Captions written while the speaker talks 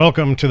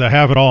Welcome to the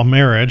Have It All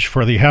Marriage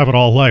for the Have It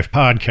All Life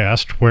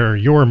podcast, where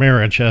your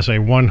marriage has a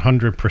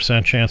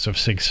 100% chance of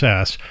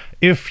success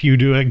if you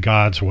do it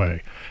God's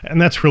way.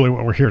 And that's really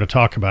what we're here to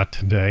talk about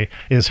today,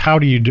 is how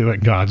do you do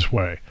it God's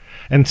way?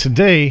 And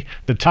today,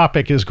 the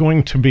topic is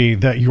going to be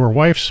that your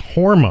wife's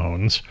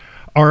hormones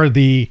are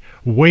the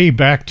way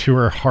back to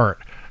her heart.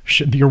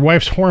 Your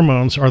wife's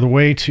hormones are the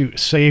way to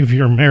save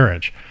your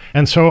marriage.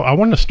 And so I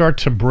want to start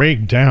to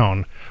break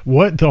down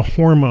what the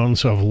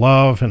hormones of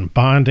love and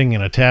bonding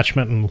and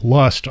attachment and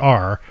lust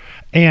are,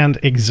 and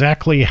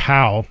exactly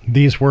how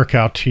these work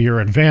out to your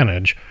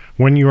advantage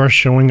when you are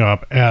showing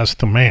up as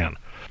the man.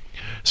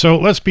 So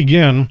let's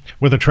begin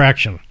with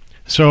attraction.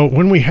 So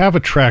when we have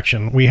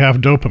attraction, we have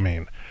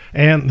dopamine.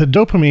 And the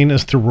dopamine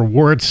is the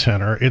reward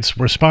center. It's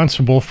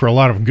responsible for a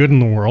lot of good in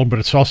the world, but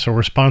it's also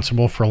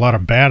responsible for a lot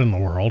of bad in the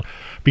world,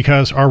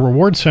 because our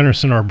reward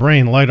centers in our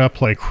brain light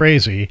up like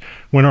crazy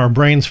when our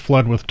brains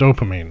flood with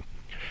dopamine.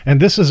 And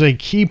this is a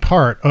key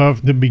part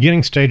of the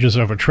beginning stages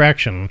of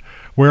attraction,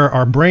 where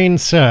our brain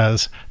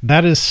says,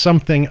 that is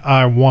something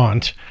I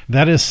want,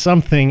 that is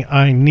something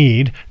I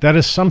need, that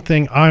is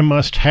something I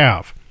must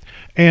have.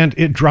 And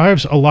it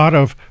drives a lot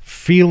of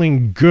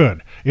feeling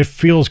good. It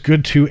feels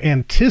good to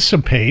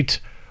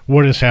anticipate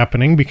what is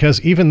happening,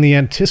 because even the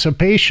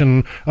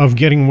anticipation of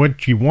getting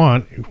what you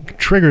want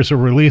triggers a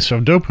release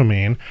of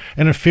dopamine,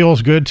 and it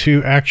feels good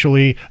to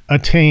actually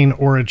attain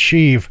or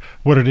achieve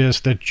what it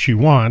is that you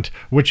want,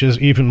 which is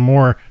even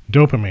more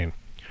dopamine.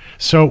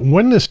 So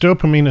when this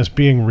dopamine is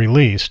being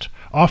released,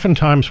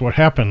 oftentimes what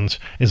happens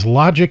is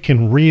logic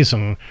and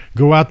reason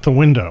go out the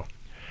window.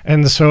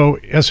 And so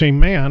as a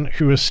man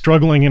who is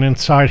struggling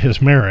inside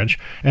his marriage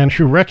and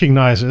who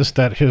recognizes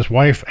that his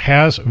wife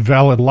has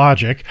valid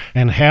logic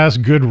and has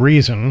good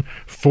reason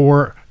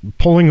for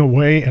pulling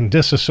away and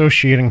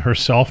disassociating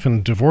herself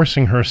and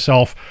divorcing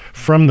herself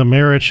from the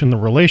marriage and the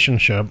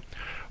relationship,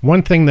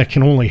 one thing that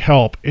can only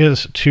help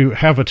is to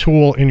have a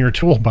tool in your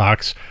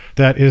toolbox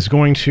that is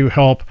going to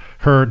help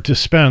her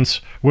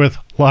dispense with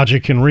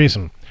logic and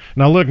reason.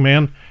 Now look,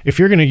 man, if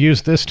you're going to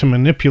use this to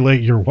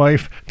manipulate your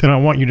wife, then I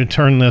want you to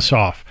turn this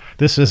off.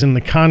 This is in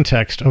the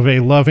context of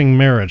a loving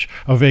marriage,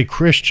 of a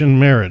Christian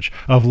marriage,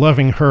 of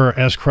loving her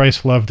as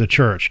Christ loved the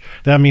church.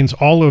 That means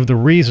all of the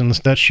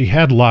reasons that she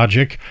had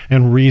logic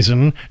and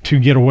reason to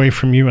get away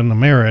from you in the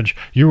marriage,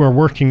 you are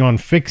working on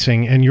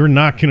fixing, and you're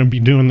not going to be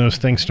doing those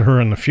things to her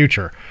in the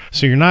future.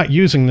 So you're not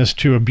using this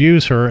to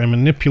abuse her and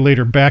manipulate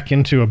her back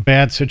into a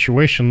bad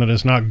situation that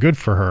is not good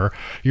for her.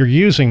 You're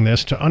using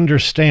this to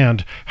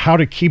understand how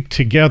to keep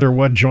together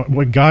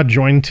what God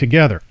joined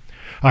together.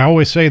 I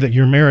always say that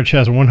your marriage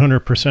has a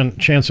 100%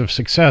 chance of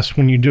success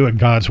when you do it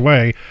God's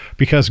way,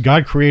 because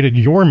God created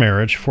your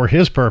marriage for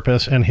His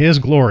purpose and His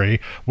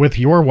glory, with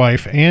your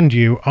wife and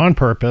you on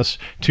purpose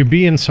to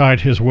be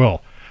inside His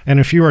will. And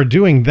if you are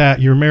doing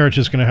that, your marriage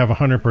is going to have a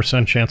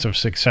 100% chance of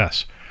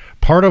success.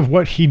 Part of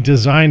what He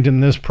designed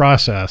in this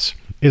process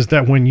is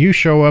that when you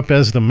show up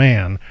as the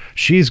man,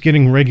 she's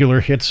getting regular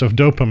hits of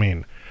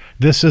dopamine.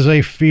 This is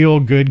a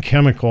feel-good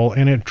chemical,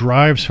 and it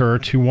drives her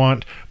to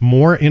want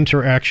more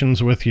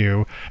interactions with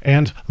you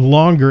and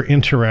longer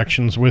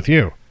interactions with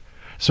you.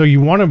 So you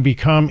want to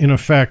become, in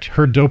effect,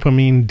 her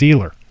dopamine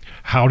dealer.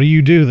 How do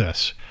you do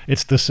this?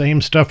 It's the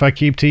same stuff I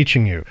keep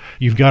teaching you.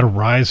 You've got to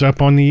rise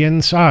up on the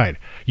inside.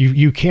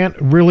 You can't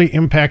really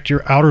impact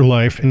your outer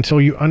life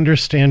until you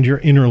understand your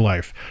inner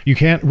life. You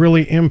can't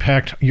really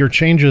impact your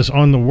changes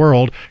on the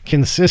world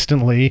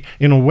consistently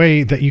in a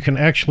way that you can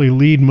actually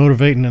lead,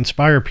 motivate, and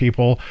inspire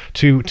people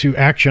to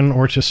action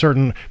or to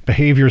certain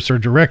behaviors or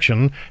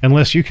direction,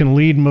 unless you can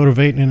lead,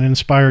 motivate, and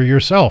inspire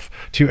yourself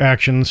to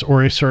actions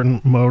or a certain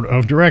mode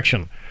of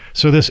direction.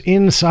 So this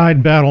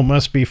inside battle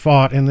must be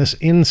fought, and this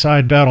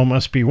inside battle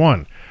must be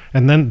won.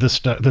 And then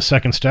the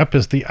second step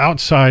is the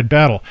outside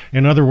battle.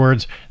 In other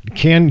words,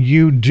 can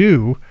you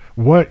do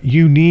what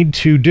you need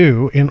to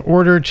do in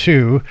order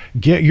to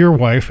get your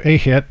wife a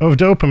hit of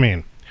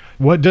dopamine?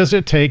 What does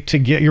it take to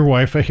get your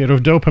wife a hit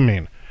of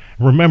dopamine?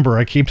 Remember,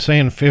 I keep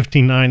saying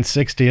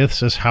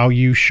 59/60ths is how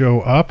you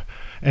show up,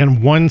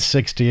 and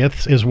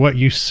 1/60th is what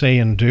you say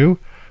and do.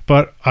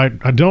 But I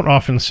don't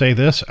often say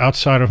this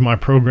outside of my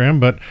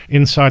program, but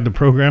inside the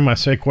program I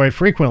say quite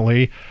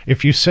frequently,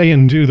 if you say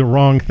and do the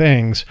wrong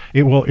things,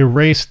 it will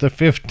erase the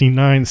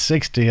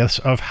 59/60ths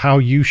of how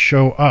you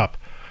show up.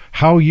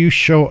 How you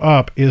show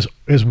up is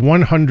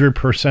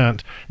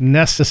 100%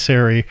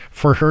 necessary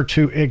for her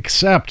to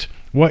accept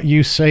what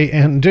you say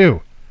and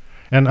do.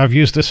 And I've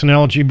used this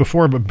analogy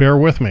before, but bear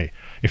with me.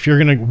 If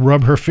you're going to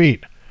rub her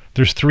feet,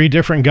 there's 3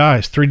 different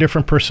guys, 3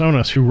 different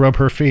personas who rub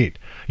her feet.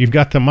 You've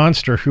got the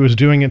monster who is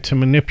doing it to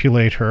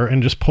manipulate her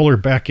and just pull her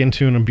back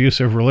into an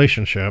abusive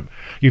relationship.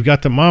 You've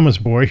got the mama's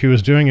boy who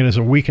is doing it as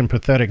a weak and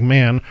pathetic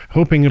man,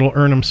 hoping it'll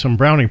earn him some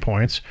brownie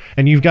points.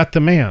 And you've got the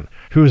man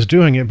who is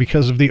doing it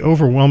because of the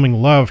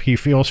overwhelming love he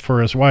feels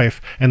for his wife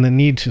and the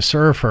need to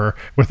serve her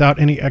without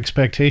any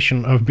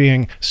expectation of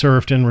being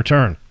served in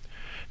return.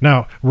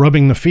 Now,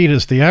 rubbing the feet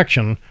is the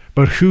action,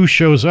 but who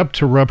shows up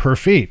to rub her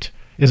feet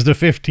is the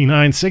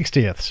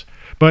 59/60ths.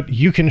 But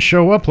you can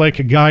show up like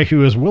a guy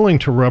who is willing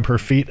to rub her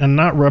feet and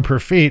not rub her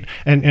feet,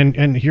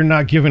 and you're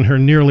not giving her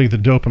nearly the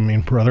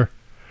dopamine, brother.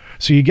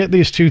 So you get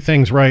these two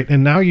things right,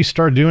 and now you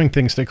start doing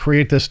things that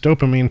create this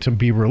dopamine to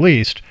be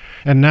released.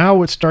 And now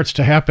what starts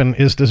to happen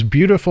is this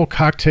beautiful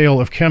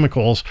cocktail of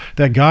chemicals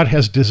that God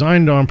has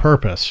designed on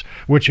purpose,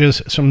 which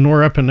is some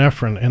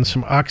norepinephrine and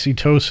some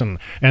oxytocin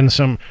and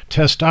some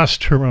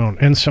testosterone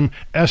and some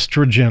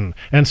estrogen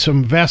and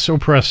some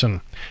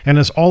vasopressin. And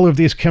as all of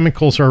these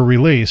chemicals are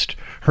released,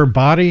 her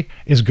body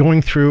is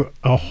going through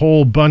a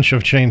whole bunch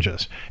of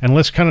changes. And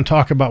let's kind of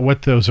talk about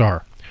what those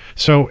are.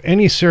 So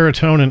any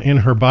serotonin in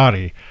her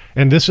body,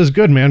 and this is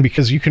good, man,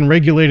 because you can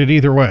regulate it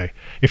either way.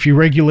 If you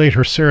regulate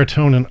her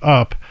serotonin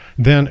up,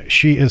 then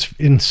she is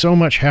in so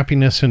much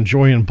happiness and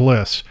joy and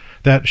bliss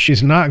that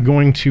she's not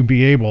going to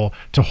be able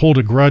to hold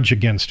a grudge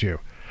against you.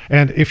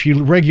 And if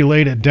you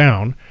regulate it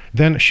down,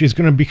 then she's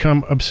going to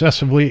become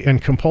obsessively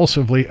and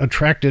compulsively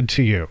attracted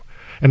to you.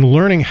 And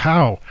learning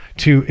how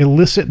to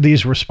elicit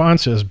these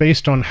responses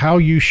based on how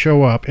you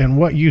show up and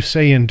what you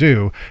say and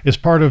do is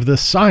part of the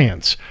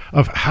science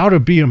of how to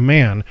be a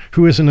man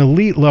who is an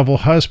elite level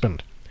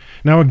husband.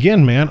 Now,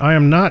 again, man, I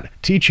am not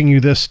teaching you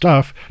this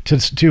stuff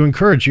to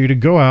encourage you to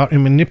go out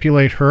and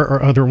manipulate her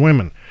or other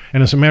women.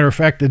 And as a matter of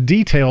fact, the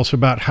details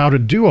about how to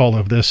do all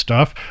of this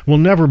stuff will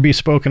never be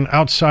spoken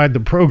outside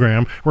the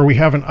program, where we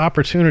have an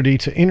opportunity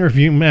to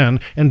interview men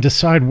and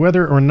decide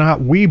whether or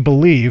not we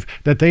believe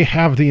that they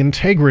have the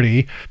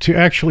integrity to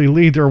actually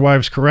lead their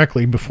wives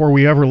correctly before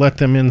we ever let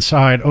them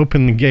inside,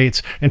 open the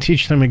gates, and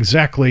teach them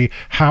exactly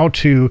how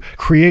to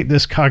create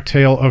this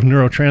cocktail of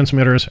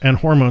neurotransmitters and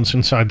hormones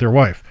inside their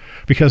wife.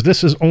 Because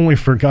this is only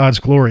for God's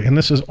glory, and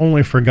this is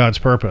only for God's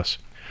purpose.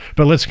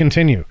 But let's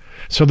continue.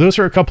 So those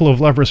are a couple of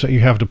levers that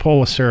you have to pull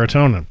with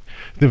serotonin.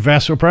 The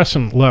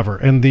vasopressin lever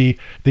and the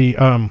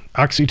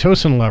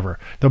oxytocin lever,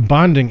 the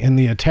bonding and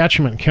the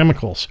attachment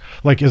chemicals.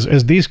 Like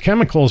as these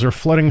chemicals are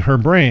flooding her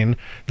brain,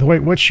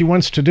 what she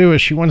wants to do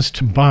is she wants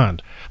to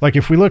bond. Like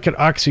if we look at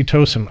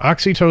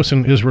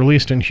oxytocin is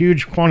released in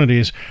huge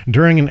quantities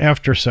during and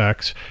after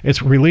sex.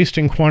 It's released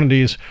in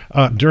quantities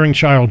during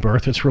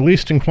childbirth. It's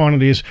released in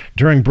quantities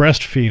during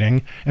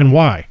breastfeeding. And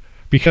why?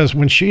 Because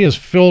when she is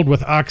filled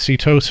with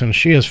oxytocin,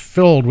 she is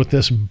filled with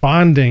this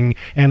bonding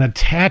and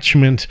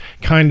attachment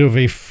kind of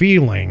a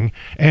feeling,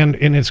 and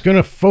it's going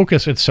to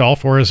focus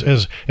itself, or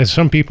as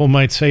some people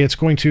might say, it's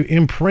going to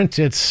imprint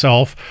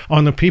itself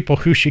on the people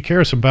who she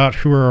cares about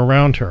who are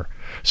around her.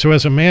 So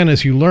as a man,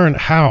 as you learn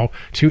how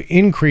to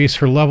increase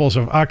her levels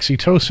of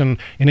oxytocin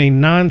in a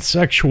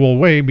non-sexual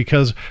way,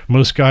 because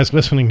most guys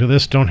listening to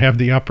this don't have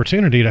the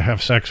opportunity to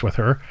have sex with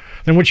her,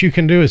 then what you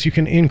can do is you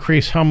can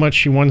increase how much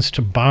she wants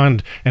to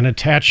bond and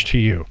attach to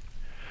you.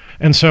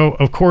 And so,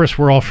 of course,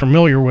 we're all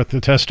familiar with the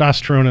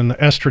testosterone and the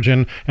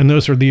estrogen, and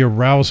those are the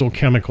arousal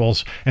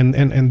chemicals,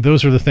 and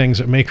those are the things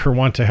that make her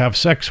want to have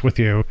sex with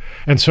you.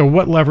 And so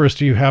what levers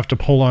do you have to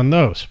pull on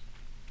those?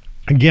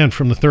 Again,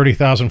 from the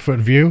 30,000-foot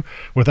view,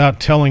 without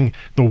telling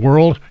the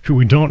world, who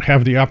we don't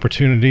have the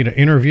opportunity to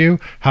interview,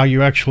 how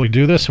you actually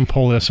do this and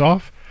pull this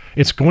off,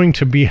 it's going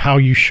to be how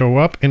you show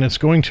up, and it's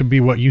going to be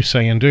what you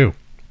say and do.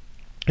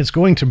 It's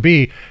going to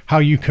be how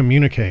you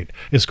communicate.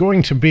 It's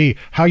going to be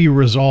how you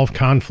resolve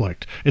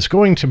conflict. It's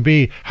going to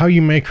be how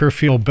you make her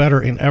feel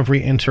better in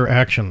every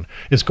interaction.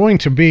 It's going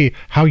to be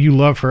how you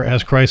love her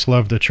as Christ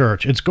loved the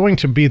church. It's going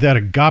to be that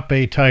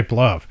agape type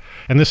love.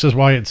 And this is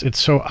why it's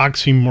so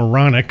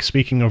oxymoronic,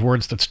 speaking of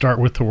words that start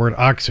with the word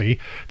oxy,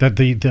 that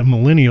the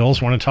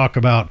millennials want to talk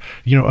about,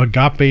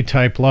 agape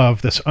type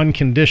love, this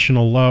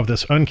unconditional love,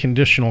 this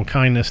unconditional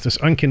kindness, this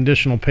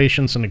unconditional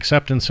patience and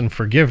acceptance and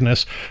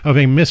forgiveness of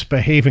a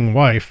misbehaving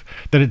wife,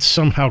 that it's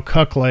somehow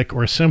cuck-like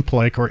or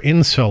simp-like or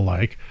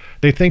incel-like.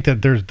 They think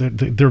that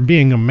they're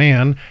being a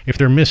man if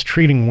they're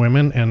mistreating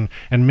women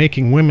and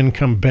making women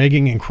come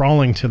begging and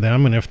crawling to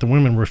them. And if the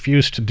women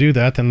refuse to do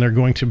that, then they're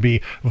going to be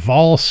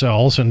vol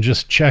cells and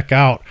just check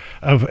out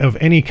of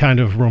any kind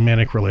of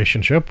romantic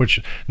relationship,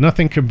 which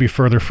nothing could be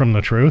further from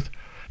the truth.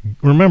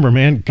 Remember,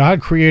 man,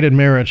 God created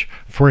marriage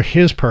for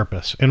his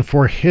purpose and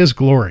for his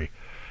glory.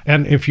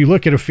 And if you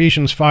look at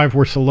Ephesians 5,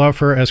 we're to love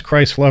her as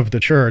Christ loved the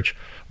church.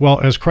 Well,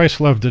 as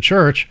Christ loved the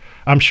church,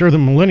 I'm sure the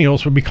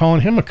millennials would be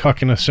calling him a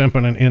cuck and a simp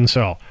and an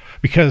incel,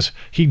 because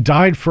he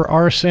died for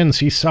our sins.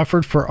 He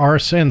suffered for our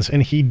sins,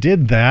 and he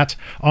did that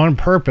on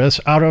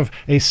purpose out of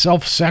a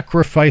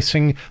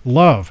self-sacrificing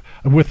love,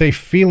 with a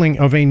feeling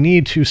of a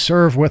need to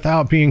serve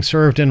without being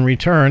served in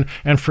return,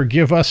 and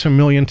forgive us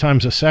 1,000,000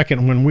 times a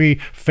second when we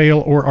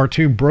fail or are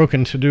too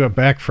broken to do it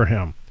back for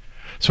him.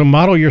 So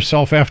model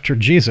yourself after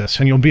Jesus,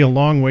 and you'll be a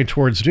long way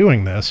towards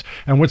doing this.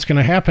 And what's going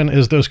to happen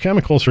is those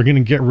chemicals are going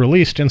to get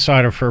released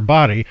inside of her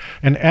body.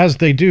 And as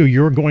they do,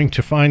 you're going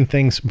to find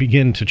things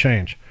begin to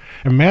change.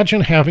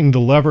 Imagine having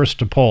the levers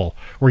to pull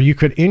where you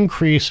could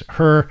increase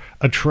her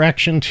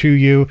attraction to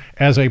you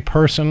as a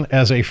person,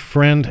 as a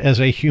friend, as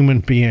a human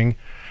being,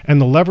 and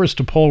the levers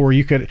to pull where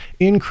you could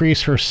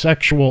increase her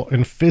sexual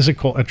and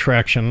physical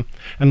attraction,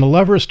 and the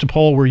levers to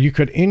pull where you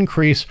could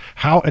increase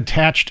how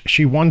attached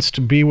she wants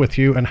to be with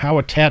you and how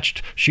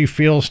attached she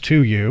feels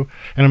to you.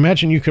 And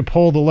imagine you could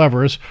pull the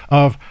levers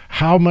of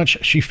how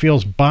much she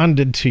feels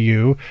bonded to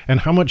you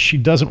and how much she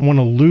doesn't want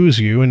to lose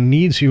you and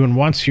needs you and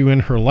wants you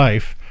in her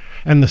life.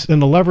 And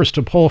the levers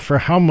to pull for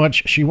how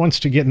much she wants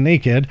to get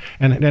naked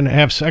and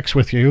have sex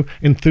with you,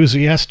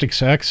 enthusiastic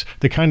sex,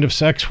 the kind of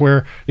sex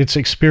where it's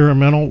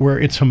experimental, where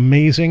it's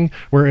amazing,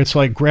 where it's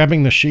like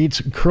grabbing the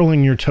sheets,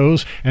 curling your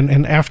toes,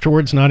 and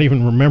afterwards not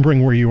even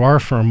remembering where you are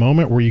for a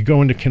moment, where you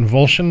go into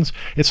convulsions.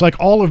 It's like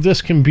all of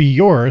this can be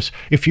yours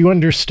if you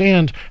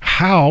understand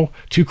how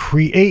to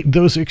create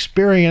those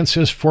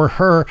experiences for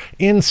her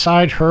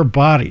inside her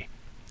body.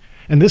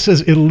 And this is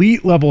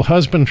elite level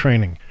husband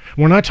training.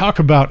 When I talk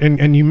about,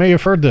 and you may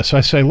have heard this, I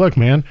say, look,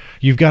 man,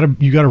 you got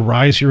to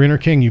rise your inner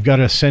king. You've got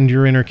to ascend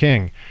your inner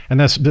king. And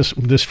that's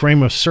this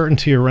frame of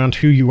certainty around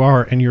who you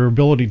are and your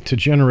ability to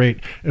generate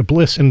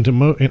bliss and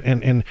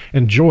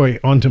joy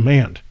on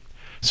demand,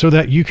 so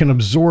that you can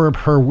absorb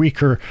her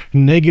weaker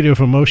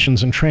negative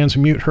emotions and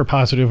transmute her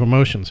positive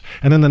emotions.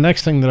 And then the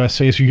next thing that I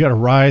say is you got to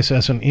rise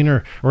as an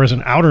inner or as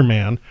an outer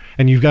man,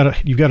 and you've got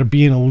to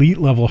be an elite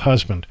level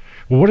husband.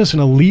 Well, what is an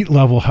elite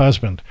level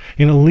husband?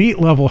 An elite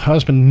level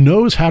husband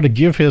knows how to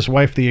give his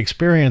wife the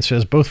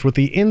experiences, both with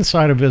the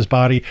inside of his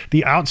body,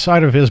 the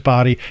outside of his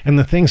body, and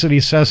the things that he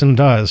says and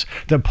does,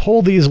 that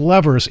pull these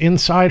levers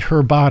inside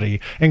her body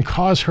and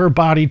cause her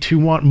body to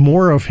want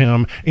more of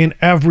him in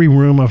every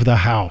room of the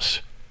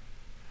house.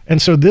 And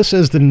so this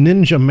is the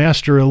ninja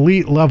master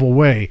elite level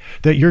way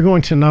that you're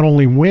going to not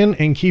only win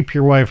and keep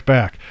your wife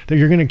back, that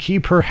you're going to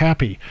keep her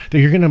happy, that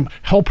you're going to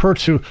help her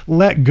to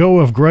let go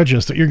of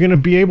grudges, that you're going to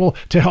be able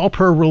to help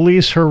her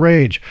release her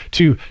rage,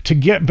 to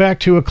get back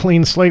to a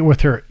clean slate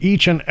with her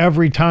each and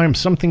every time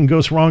something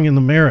goes wrong in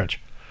the marriage.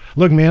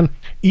 Look, man,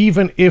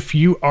 even if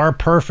you are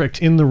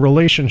perfect in the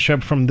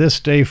relationship from this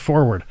day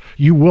forward,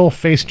 you will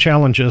face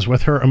challenges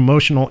with her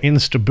emotional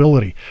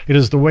instability. It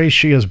is the way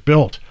she is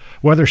built.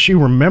 Whether she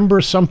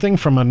remembers something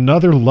from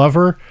another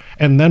lover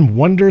and then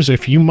wonders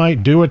if you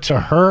might do it to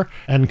her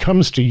and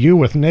comes to you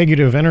with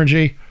negative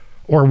energy,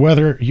 or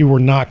whether you were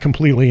not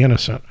completely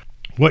innocent.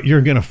 What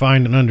you're going to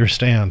find and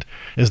understand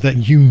is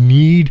that you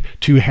need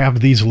to have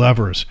these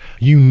levers.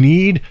 You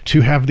need to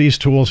have these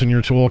tools in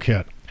your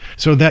toolkit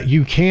so that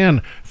you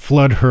can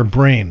flood her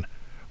brain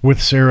with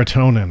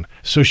serotonin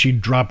so she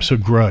drops a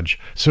grudge,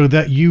 so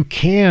that you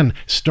can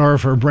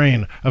starve her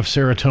brain of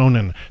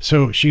serotonin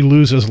so she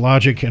loses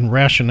logic and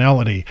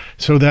rationality,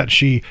 so that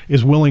she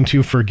is willing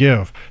to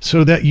forgive,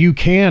 so that you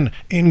can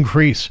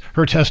increase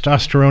her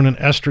testosterone and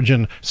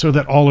estrogen so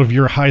that all of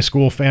your high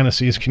school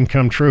fantasies can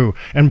come true.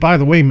 And by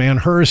the way, man,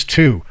 hers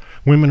too.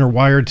 Women are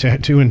wired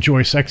to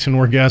enjoy sex and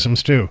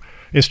orgasms too.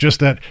 It's just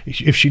that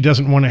if she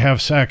doesn't want to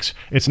have sex,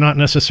 it's not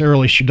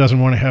necessarily she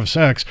doesn't want to have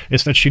sex,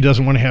 it's that she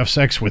doesn't want to have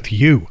sex with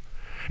you.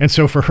 And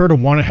so for her to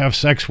want to have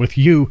sex with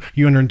you,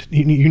 you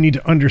need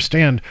to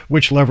understand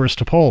which levers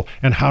to pull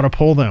and how to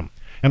pull them.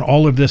 And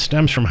all of this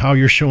stems from how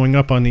you're showing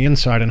up on the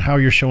inside and how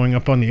you're showing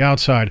up on the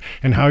outside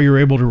and how you're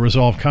able to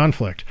resolve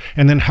conflict.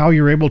 And then how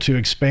you're able to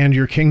expand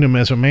your kingdom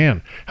as a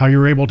man, how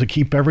you're able to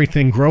keep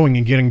everything growing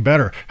and getting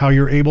better, how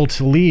you're able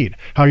to lead,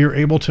 how you're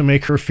able to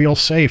make her feel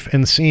safe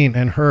and seen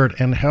and heard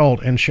and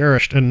held and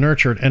cherished and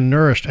nurtured and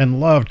nourished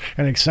and loved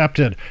and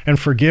accepted and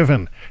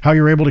forgiven, how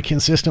you're able to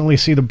consistently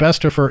see the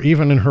best of her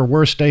even in her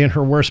worst day and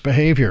her worst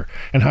behavior,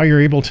 and how you're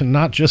able to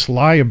not just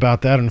lie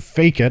about that and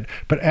fake it,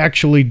 but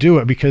actually do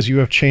it because you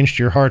have changed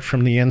your heart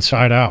from the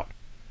inside out.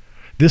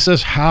 This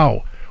is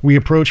how we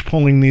approach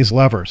pulling these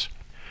levers.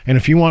 And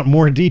if you want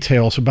more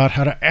details about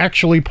how to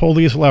actually pull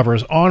these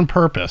levers on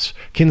purpose,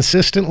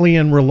 consistently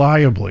and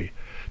reliably,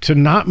 to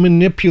not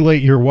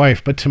manipulate your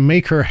wife, but to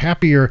make her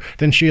happier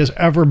than she has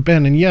ever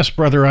been. And yes,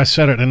 brother, I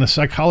said it, and the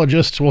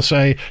psychologists will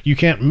say you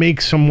can't make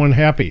someone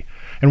happy.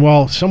 And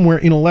while somewhere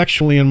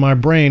intellectually in my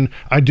brain,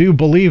 I do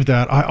believe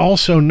that, I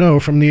also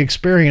know from the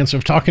experience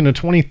of talking to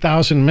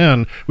 20,000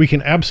 men, we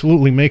can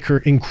absolutely make her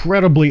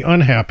incredibly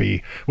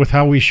unhappy with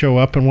how we show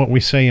up and what we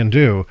say and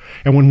do.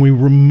 And when we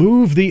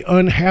remove the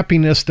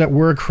unhappiness that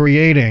we're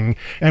creating,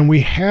 and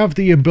we have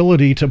the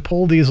ability to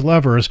pull these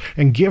levers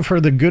and give her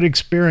the good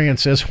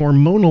experiences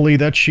hormonally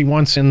that she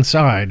wants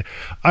inside,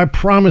 I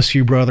promise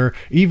you, brother,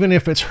 even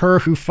if it's her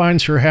who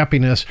finds her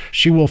happiness,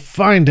 she will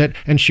find it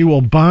and she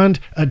will bond,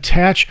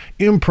 attach,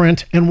 imprint,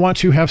 and want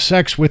to have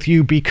sex with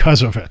you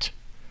because of it.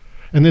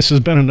 And this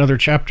has been another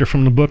chapter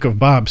from the book of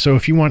Bob. So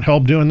if you want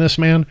help doing this,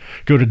 man,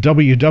 go to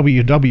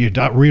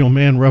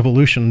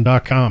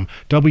www.realmanrevolution.com,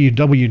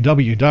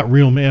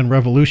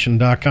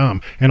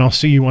 www.realmanrevolution.com, and I'll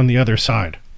see you on the other side.